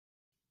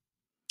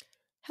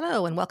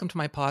Hello, and welcome to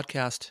my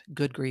podcast,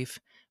 Good Grief.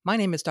 My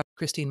name is Dr.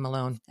 Christine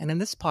Malone, and in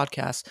this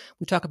podcast,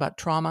 we talk about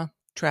trauma,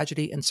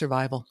 tragedy, and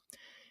survival.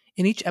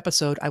 In each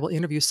episode, I will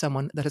interview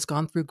someone that has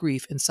gone through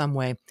grief in some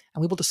way,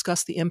 and we will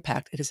discuss the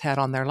impact it has had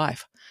on their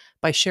life.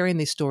 By sharing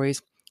these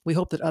stories, we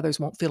hope that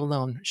others won't feel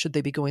alone should they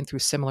be going through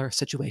similar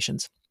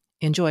situations.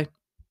 Enjoy.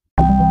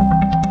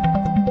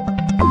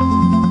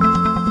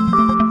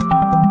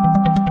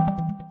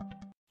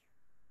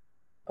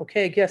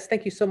 Okay, guest,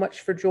 thank you so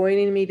much for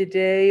joining me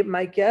today.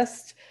 My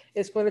guest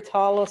is going to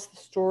tell us the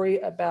story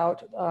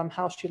about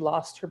how she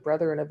lost her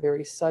brother in a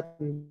very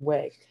sudden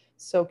way.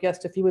 So,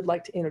 guest, if you would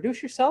like to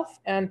introduce yourself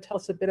and tell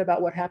us a bit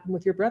about what happened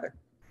with your brother.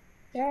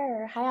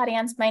 Sure. Hi,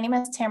 audience. My name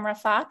is Tamara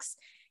Fox,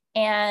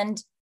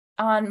 and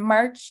on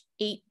March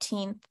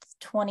 18th,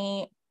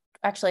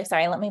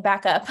 let me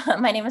back up.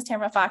 My name is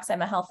Tamara Fox.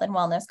 I'm a health and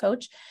wellness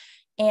coach,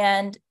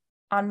 and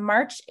on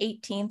March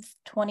 18th,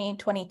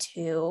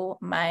 2022,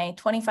 my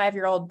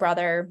 25-year-old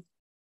brother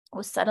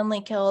was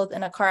suddenly killed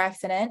in a car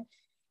accident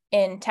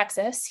in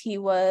Texas. He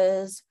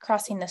was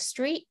crossing the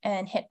street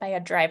and hit by a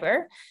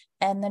driver,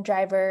 and the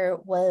driver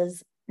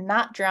was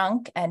not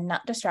drunk and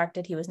not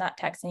distracted. He was not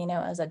texting.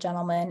 It was a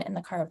gentleman in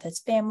the car with his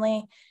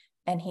family,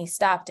 and he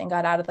stopped and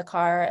got out of the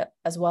car,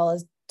 as well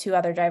as two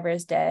other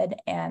drivers did,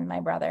 and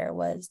my brother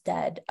was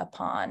dead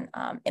upon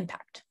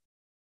impact.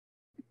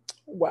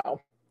 Wow.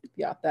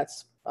 Yeah,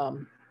 that's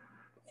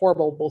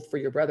horrible, both for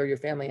your brother, your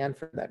family, and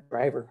for that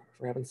driver.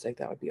 For heaven's sake,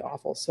 that would be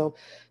awful. So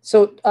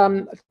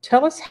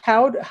tell us,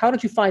 how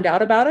did you find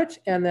out about it,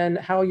 and then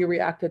how you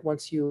reacted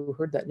once you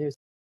heard that news?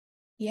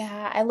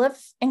 Yeah, I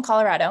live in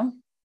Colorado,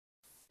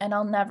 and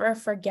I'll never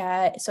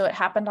forget. So it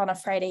happened on a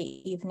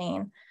Friday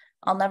evening.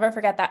 I'll never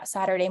forget that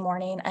Saturday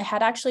morning. I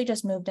had actually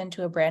just moved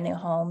into a brand new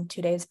home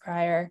 2 days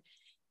prior,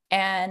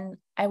 and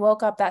I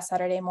woke up that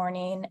Saturday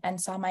morning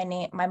and saw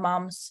my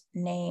mom's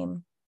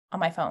name on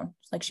my phone,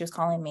 like she was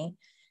calling me.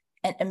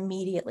 And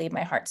immediately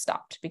my heart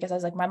stopped, because I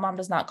was like, my mom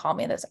does not call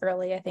me this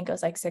early. I think it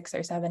was like 6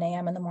 or 7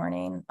 a.m. in the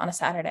morning on a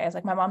Saturday. I was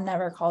like, my mom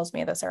never calls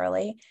me this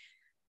early.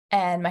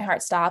 And my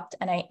heart stopped,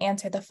 and I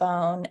answered the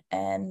phone,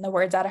 and the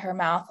words out of her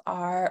mouth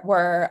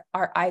were,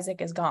 "Our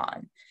Isaac is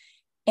gone."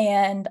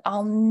 And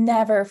I'll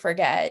never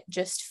forget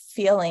just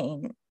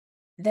feeling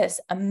this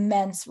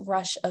immense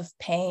rush of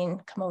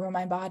pain come over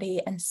my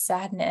body and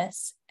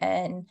sadness.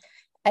 And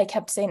I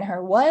kept saying to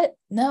her, "What?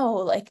 No,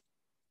 like,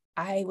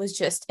 I was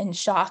just in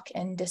shock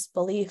and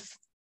disbelief."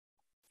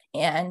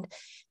 And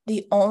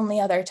the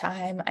only other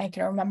time I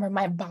can remember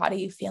my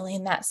body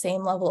feeling that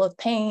same level of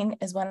pain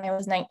is when I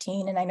was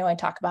 19. And I know I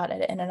talk about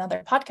it in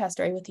another podcast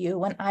story with you,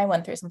 when I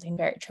went through something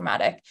very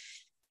traumatic.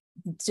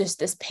 Just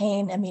this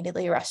pain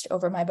immediately rushed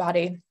over my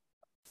body.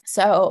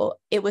 So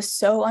it was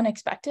so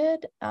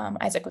unexpected.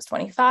 Isaac was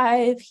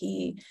 25.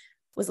 He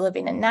was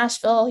living in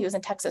Nashville. He was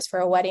in Texas for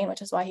a wedding,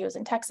 which is why he was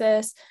in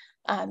Texas.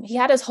 He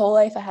had his whole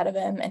life ahead of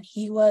him, and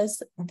he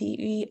was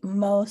the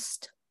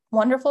most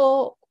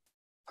wonderful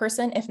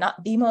person, if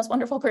not the most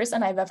wonderful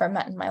person I've ever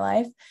met in my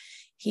life.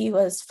 He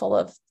was full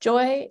of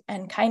joy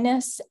and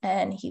kindness,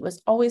 and he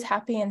was always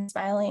happy and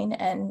smiling.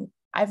 And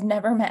I've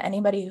never met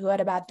anybody who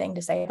had a bad thing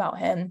to say about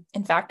him.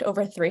 In fact,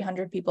 over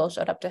 300 people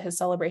showed up to his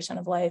celebration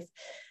of life.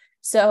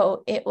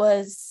 So it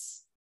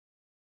was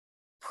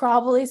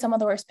probably some of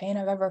the worst pain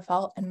I've ever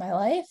felt in my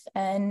life.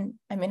 And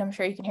I mean, I'm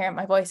sure you can hear it in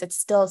my voice. It's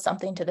still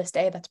something to this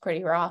day that's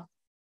pretty raw.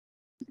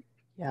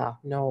 Yeah,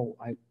 no,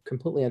 I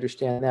completely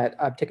understand that.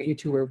 I take it you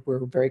two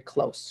were very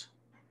close.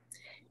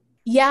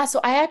 Yeah, so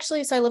I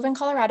live in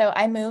Colorado.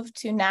 I moved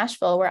to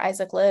Nashville, where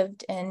Isaac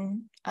lived,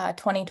 in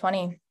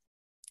 2020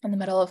 in the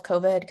middle of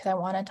COVID, because I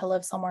wanted to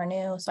live somewhere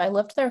new. So I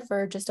lived there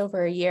for just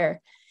over a year.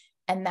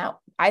 And now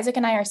Isaac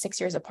and I are 6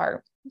 years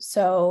apart.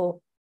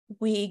 So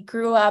we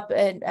grew up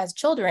as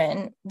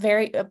children,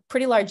 a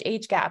pretty large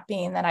age gap,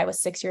 being that I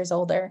was 6 years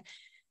older.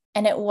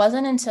 And it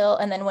wasn't until,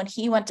 and then when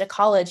he went to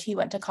college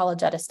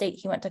out of state.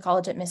 He went to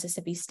college at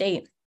Mississippi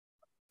State.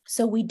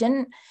 So we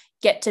didn't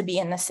get to be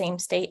in the same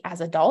state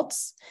as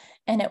adults.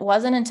 And it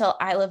wasn't until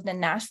I lived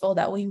in Nashville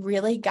that we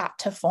really got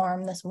to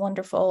form this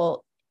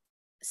wonderful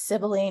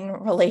sibling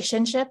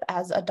relationship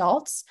as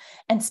adults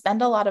and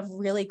spend a lot of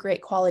really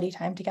great quality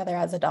time together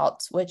as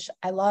adults, which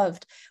I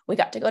loved. We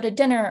got to go to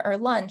dinner or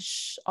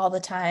lunch all the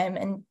time,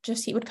 and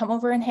just he would come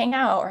over and hang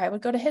out, or I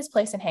would go to his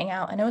place and hang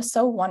out. And it was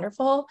so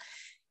wonderful.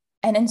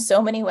 And in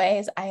so many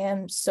ways, I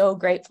am so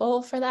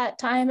grateful for that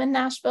time in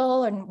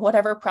Nashville, and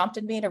whatever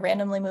prompted me to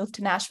randomly move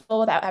to Nashville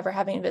without ever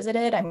having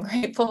visited, I'm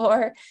grateful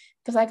for,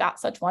 because I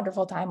got such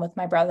wonderful time with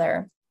my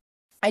brother.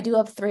 I do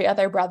have 3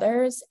 other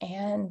brothers,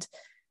 and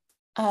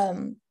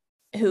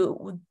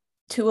who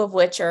 2 of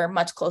which are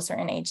much closer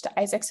in age to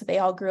Isaac. So they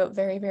all grew up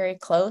very, very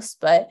close.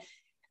 But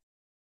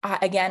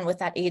again, with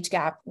that age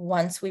gap,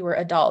 once we were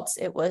adults,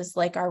 it was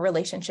like our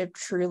relationship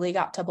truly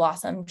got to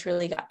blossom,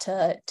 truly got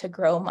to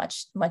grow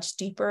much, much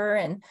deeper.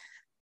 And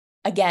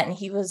again,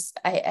 he was,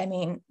 I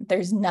mean,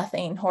 there's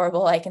nothing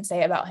horrible I can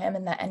say about him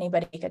and that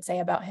anybody could say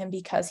about him,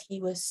 because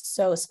he was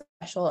so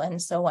special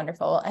and so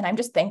wonderful. And I'm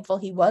just thankful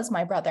he was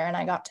my brother and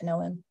I got to know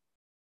him.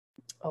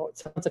 Oh, it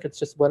sounds like it's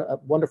just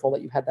wonderful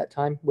that you had that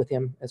time with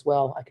him as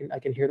well. I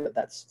can hear that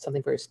that's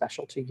something very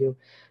special to you.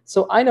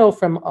 So I know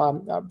from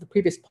the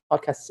previous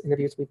podcast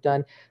interviews we've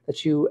done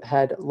that you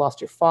had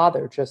lost your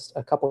father just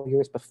a couple of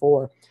years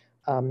before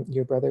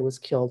your brother was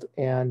killed,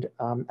 and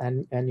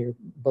your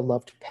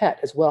beloved pet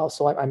as well.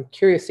 So I'm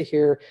curious to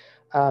hear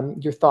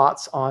your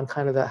thoughts on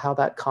kind of how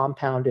that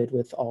compounded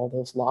with all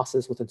those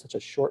losses within such a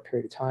short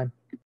period of time.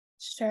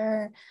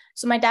 Sure.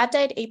 So my dad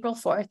died April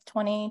 4th,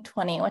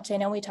 2020, which I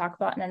know we talk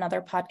about in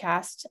another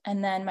podcast.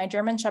 And then my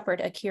German Shepherd,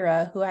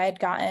 Akira, who I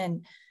had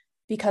gotten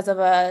because of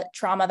a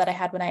trauma that I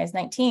had when I was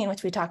 19,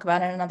 which we talk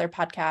about in another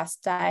podcast,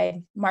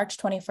 died March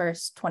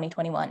 21st,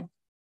 2021.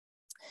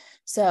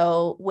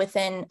 So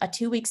within a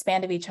 2-week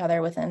span of each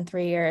other, within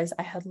 3 years,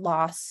 I had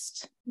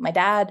lost my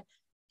dad,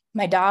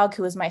 my dog,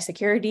 who was my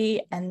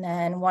security, and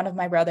then one of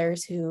my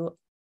brothers who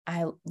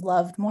I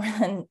loved more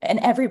than, and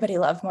everybody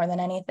loved more than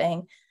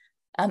anything.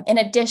 In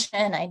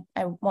addition,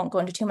 I won't go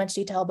into too much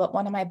detail, but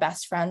one of my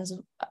best friends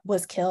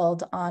was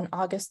killed on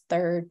August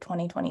 3rd,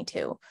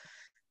 2022.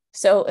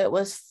 So it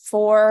was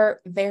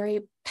 4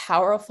 very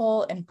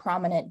powerful and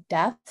prominent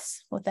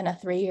deaths within a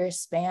 3-year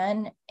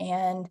span.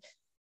 And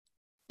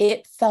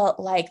it felt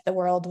like the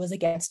world was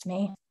against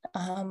me.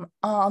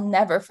 I'll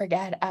never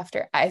forget,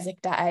 after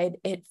Isaac died,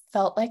 it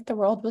felt like the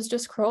world was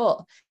just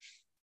cruel,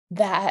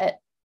 that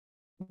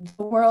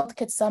the world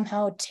could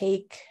somehow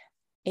take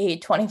a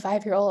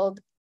 25-year-old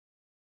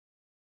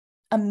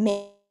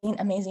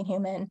amazing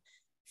human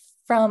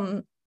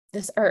from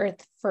this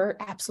earth for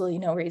absolutely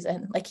no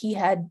reason. Like, he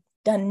had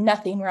done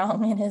nothing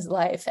wrong in his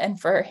life,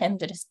 and for him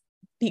to just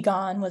be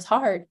gone was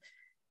hard.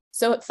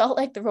 So it felt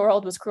like the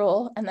world was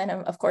cruel. And then,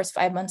 of course,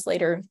 5 months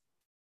later,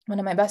 one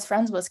of my best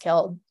friends was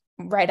killed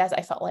right as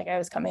I felt like I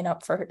was coming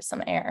up for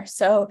some air.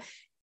 So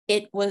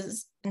it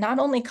was not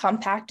only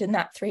compact in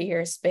that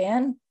 3-year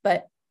span,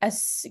 but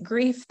as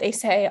grief, they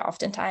say,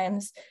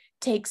 oftentimes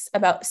takes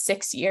about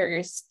 6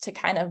 years to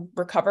kind of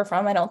recover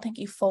from. I don't think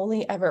you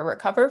fully ever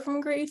recover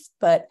from grief,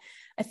 but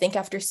I think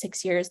after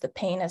 6 years, the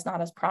pain is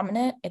not as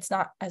prominent. It's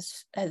not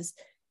as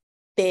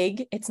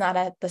big. It's not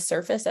at the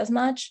surface as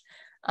much.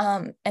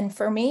 And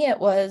for me, it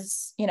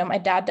was, my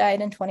dad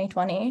died in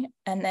 2020.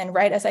 And then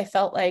right as I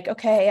felt like,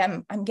 okay,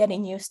 I'm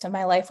getting used to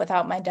my life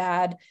without my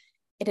dad,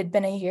 it had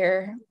been a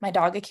year, my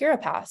dog Akira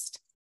passed.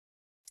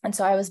 And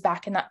so I was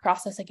back in that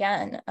process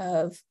again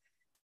of,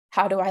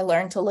 how do I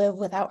learn to live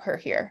without her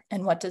here?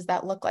 And what does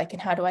that look like?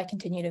 And how do I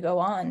continue to go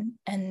on?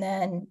 And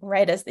then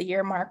right as the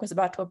year mark was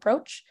about to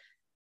approach,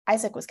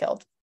 Isaac was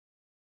killed.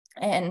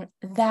 And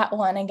that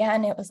one,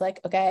 again, it was like,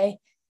 okay,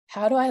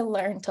 how do I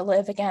learn to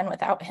live again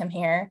without him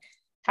here?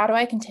 How do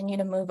I continue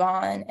to move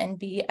on and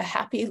be a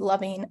happy,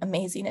 loving,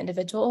 amazing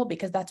individual?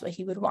 Because that's what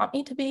he would want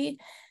me to be.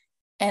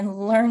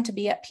 And learn to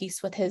be at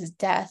peace with his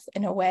death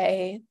in a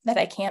way that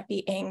I can't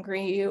be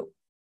angry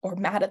or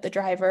mad at the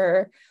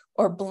driver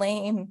or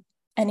blame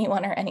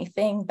anyone or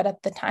anything. But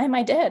at the time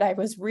I did, I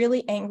was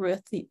really angry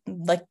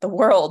with the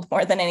world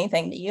more than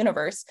anything, the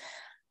universe,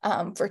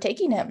 for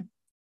taking him.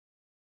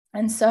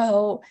 And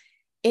so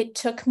it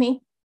took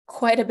me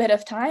quite a bit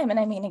of time. And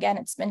I mean, again,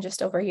 it's been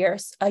just over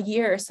a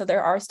year. So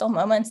there are still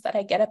moments that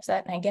I get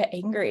upset and I get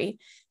angry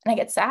and I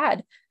get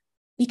sad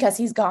because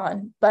he's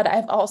gone. But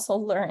I've also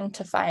learned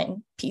to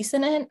find peace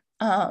in it,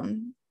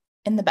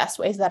 in the best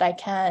ways that I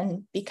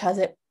can, because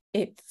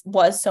it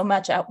was so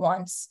much at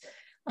once.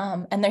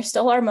 And there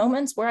still are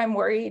moments where I'm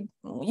worried,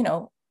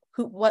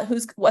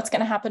 what's going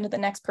to happen to the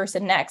next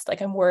person next.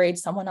 Like, I'm worried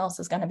someone else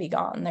is going to be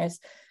gone. There's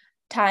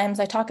times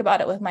I talk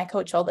about it with my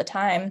coach all the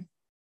time,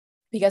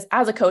 because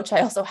as a coach,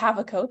 I also have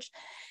a coach.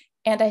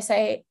 And I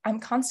say, I'm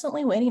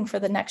constantly waiting for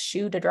the next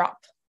shoe to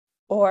drop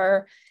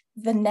or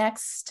the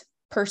next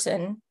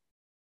person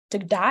to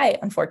die.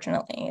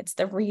 Unfortunately, it's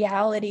the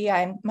reality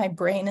my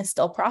brain is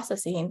still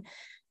processing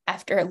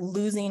after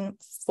losing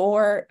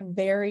 4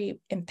 very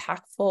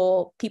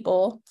impactful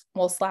people,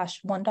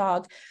 / one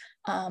dog,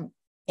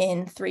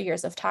 in 3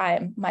 years of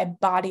time. My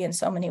body in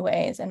so many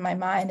ways and my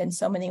mind in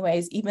so many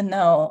ways, even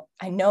though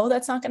I know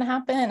that's not going to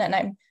happen and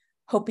I'm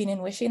hoping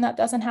and wishing that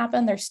doesn't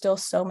happen, there's still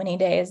so many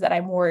days that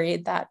I'm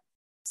worried that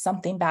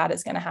something bad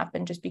is going to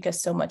happen just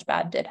because so much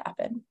bad did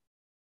happen.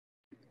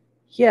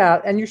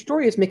 Yeah, and your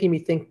story is making me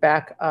think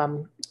back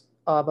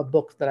of a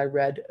book that I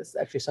read.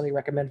 Actually, somebody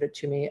recommended it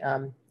to me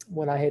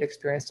when I had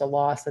experienced a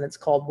loss, and it's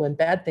called "When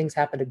Bad Things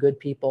Happen to Good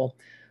People"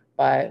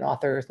 by an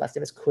author. His last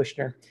name is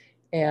Kushner,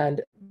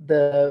 and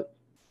the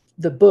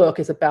book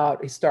is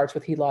about. He starts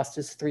with he lost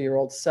his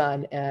 3-year-old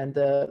son, and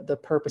the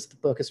purpose of the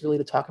book is really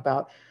to talk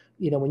about,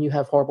 when you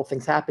have horrible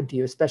things happen to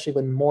you, especially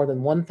when more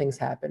than one thing's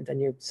happened,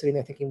 and you're sitting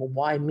there thinking, well,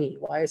 why me?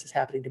 Why is this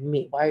happening to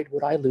me? Why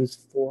would I lose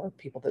 4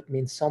 people that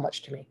mean so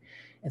much to me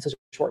in such a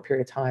short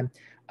period of time?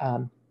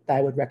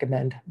 I would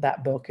recommend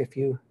that book if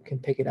you can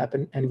pick it up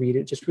and read it.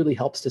 It just really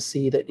helps to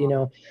see that,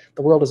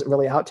 the world isn't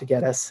really out to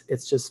get us.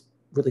 It's just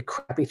really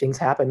crappy things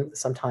happen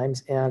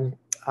sometimes. And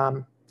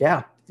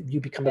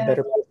you become a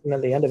better person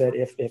at the end of it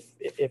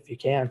if you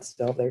can.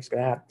 So there's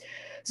that.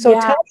 So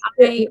tell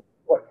me.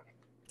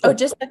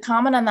 Just a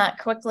comment on that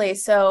quickly.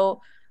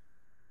 So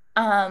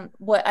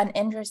What an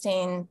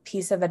interesting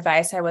piece of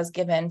advice I was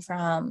given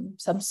from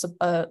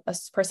a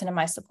person in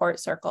my support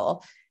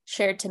circle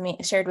shared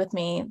with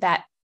me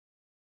that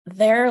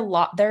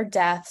their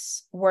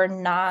deaths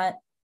were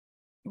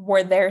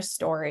their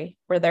story,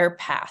 were their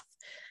path.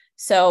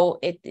 So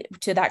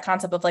to that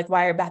concept of like,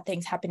 why are bad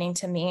things happening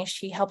to me?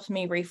 She helped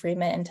me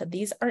reframe it into,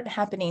 these aren't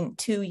happening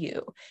to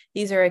you.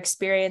 These are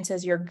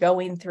experiences you're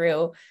going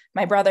through.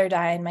 My brother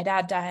died, my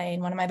dad died,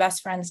 one of my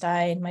best friends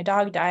died, my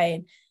dog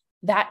died.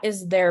 That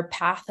is their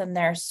path and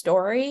their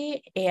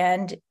story.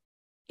 And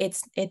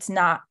it's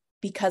not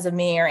because of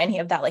me or any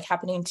of that like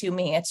happening to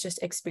me. It's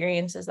just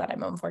experiences that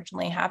I'm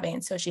unfortunately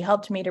having. So she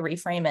helped me to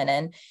reframe it.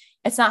 And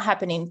it's not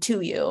happening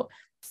to you.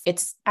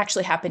 It's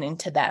actually happening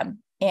to them.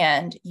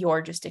 And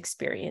you're just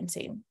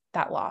experiencing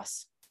that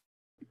loss.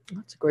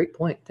 That's a great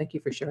point. Thank you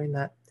for sharing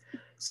that.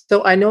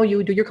 So I know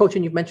you do your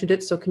coaching, you've mentioned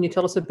it. So can you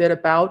tell us a bit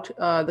about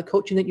the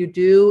coaching that you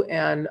do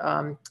and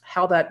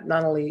how that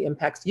not only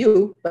impacts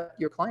you, but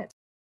your clients?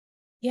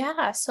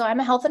 Yeah. So I'm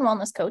a health and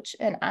wellness coach,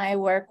 and I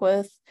work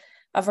with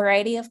a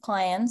variety of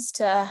clients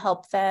to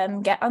help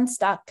them get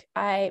unstuck.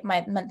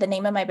 The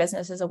name of my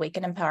business is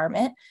Awaken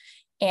Empowerment.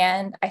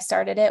 And I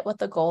started it with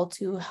the goal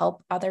to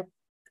help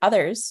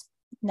others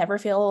never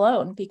feel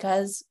alone,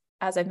 because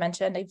as I've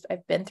mentioned,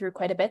 I've been through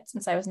quite a bit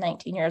since I was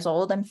 19 years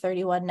old. I'm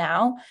 31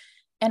 now,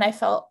 and I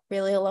felt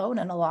really alone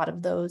in a lot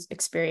of those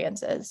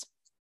experiences.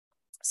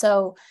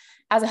 So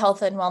as a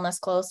health and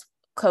wellness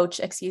coach,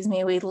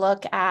 we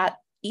look at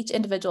each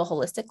individual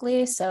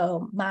holistically.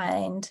 So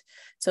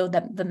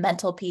the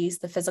mental piece,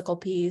 the physical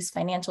piece,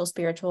 financial,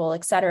 spiritual,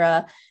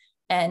 etc.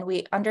 And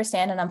we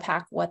understand and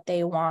unpack what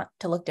they want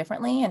to look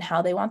differently and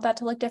how they want that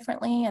to look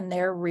differently. And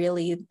they're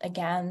really,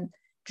 again,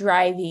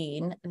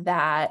 driving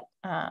that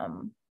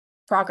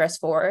progress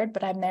forward,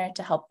 but I'm there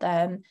to help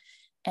them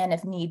and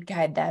if need,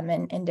 guide them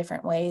in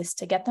different ways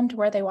to get them to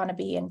where they want to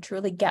be and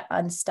truly get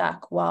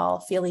unstuck while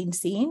feeling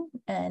seen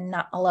and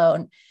not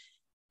alone.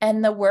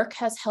 And the work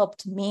has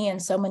helped me in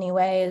so many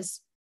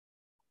ways.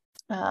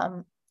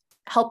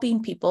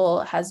 Helping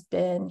people has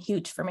been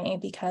huge for me,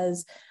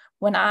 because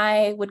when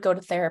I would go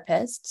to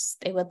therapists,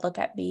 they would look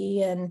at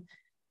me and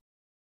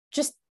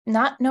just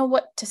not know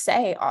what to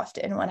say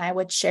often when I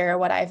would share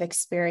what I've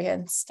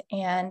experienced.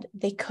 And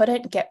they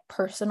couldn't get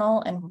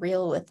personal and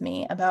real with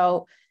me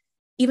about,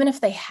 even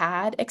if they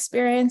had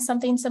experienced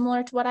something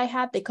similar to what I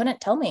had, they couldn't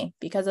tell me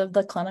because of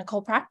the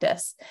clinical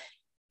practice.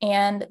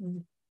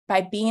 And by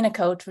being a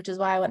coach, which is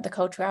why I went the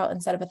coach route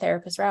instead of a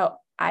therapist route,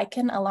 I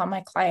can allow my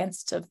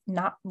clients to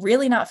not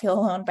feel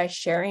alone by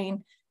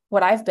sharing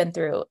what I've been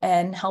through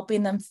and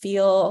helping them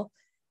feel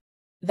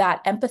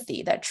that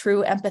empathy, that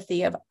true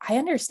empathy of, I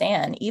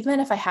understand, even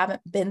if I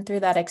haven't been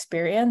through that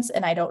experience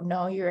and I don't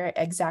know your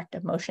exact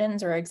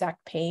emotions or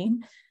exact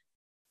pain,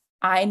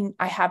 I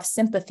have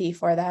sympathy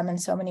for them in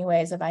so many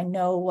ways. If I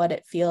know what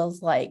it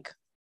feels like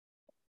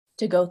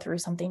to go through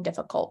something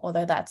difficult,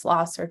 whether that's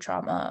loss or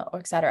trauma or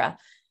etc.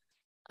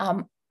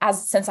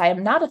 Since I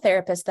am not a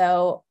therapist,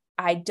 though,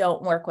 I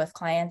don't work with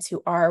clients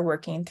who are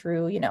working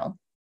through,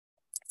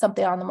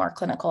 something on the more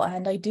clinical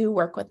end. I do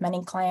work with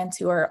many clients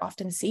who are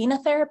often seeing a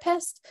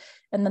therapist,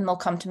 and then they'll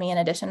come to me in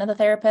addition to the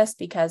therapist,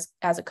 because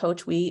as a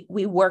coach, we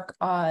work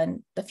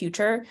on the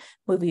future,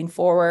 moving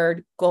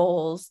forward,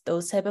 goals,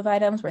 those type of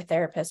items, where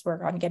therapists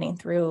work on getting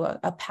through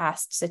a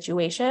past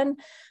situation.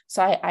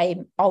 So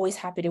I'm always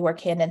happy to work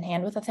hand in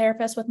hand with a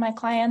therapist with my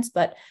clients,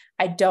 but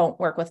I don't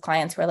work with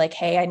clients who are like,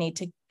 hey, I need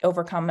to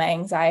overcome my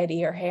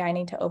anxiety, or hey, I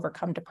need to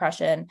overcome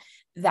depression.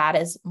 That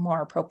is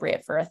more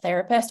appropriate for a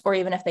therapist. Or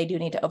even if they do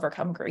need to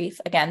overcome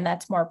grief, again,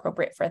 that's more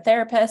appropriate for a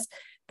therapist,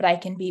 but I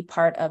can be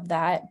part of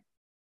that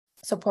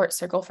support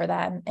circle for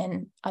them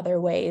in other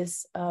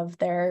ways of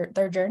their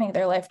journey,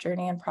 their life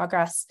journey and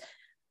progress.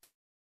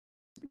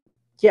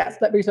 Yes,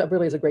 that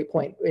really is a great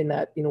point, in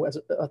that, as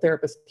a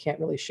therapist can't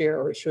really share,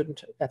 or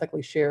shouldn't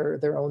ethically share,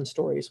 their own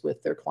stories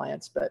with their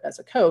clients, but as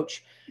a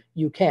coach,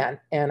 you can.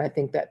 And I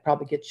think that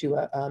probably gets you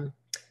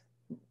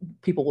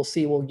people will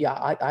see, well,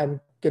 yeah,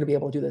 I'm going to be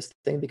able to do this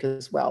thing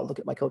because, well, look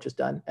at my coach has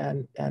done,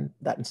 and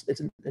that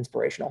it's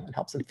inspirational and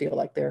helps them feel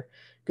like they're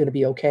going to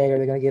be okay, or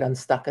they're going to get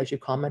unstuck, as you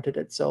commented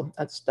it. So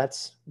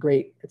that's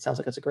great. It sounds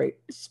like it's a great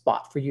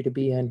spot for you to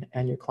be in,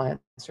 and your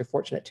clients are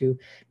fortunate to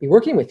be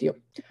working with you.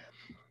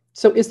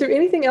 So is there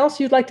anything else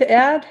you'd like to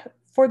add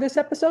for this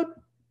episode?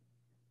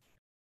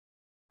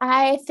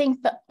 I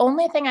think the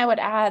only thing I would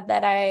add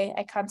that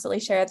I constantly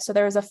share, so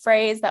there was a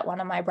phrase that one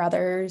of my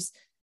brother's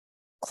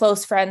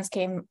close friends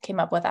came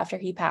up with after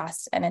he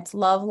passed, and it's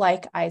love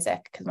like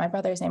Isaac, because my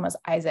brother's name was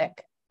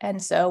Isaac.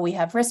 And so we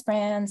have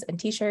wristbands and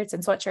t-shirts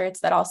and sweatshirts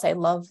that all say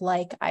love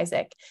like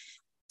Isaac.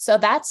 So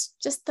that's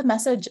just the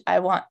message I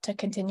want to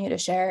continue to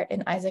share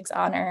in Isaac's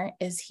honor,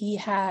 is he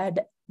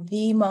had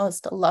the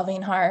most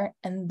loving heart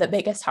and the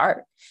biggest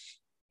heart.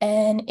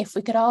 And if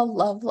we could all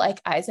love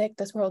like Isaac,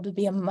 this world would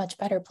be a much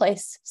better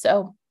place.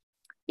 So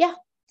yeah,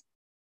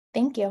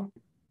 thank you.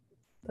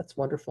 That's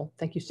wonderful.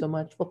 Thank you so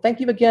much. Well, thank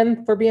you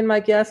again for being my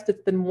guest.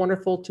 It's been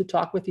wonderful to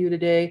talk with you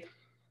today.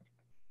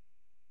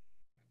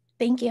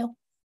 Thank you.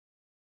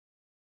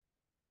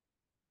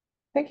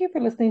 Thank you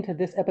for listening to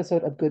this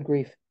episode of Good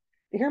Grief.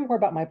 To hear more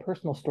about my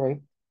personal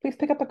story, please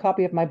pick up a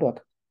copy of my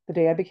book, The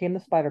Day I Became the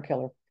Spider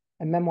Killer,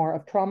 a memoir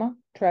of trauma,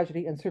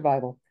 tragedy, and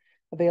survival,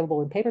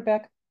 available in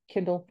paperback,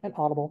 Kindle, and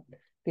Audible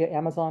via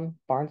Amazon,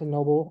 Barnes &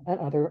 Noble, and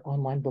other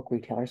online book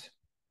retailers.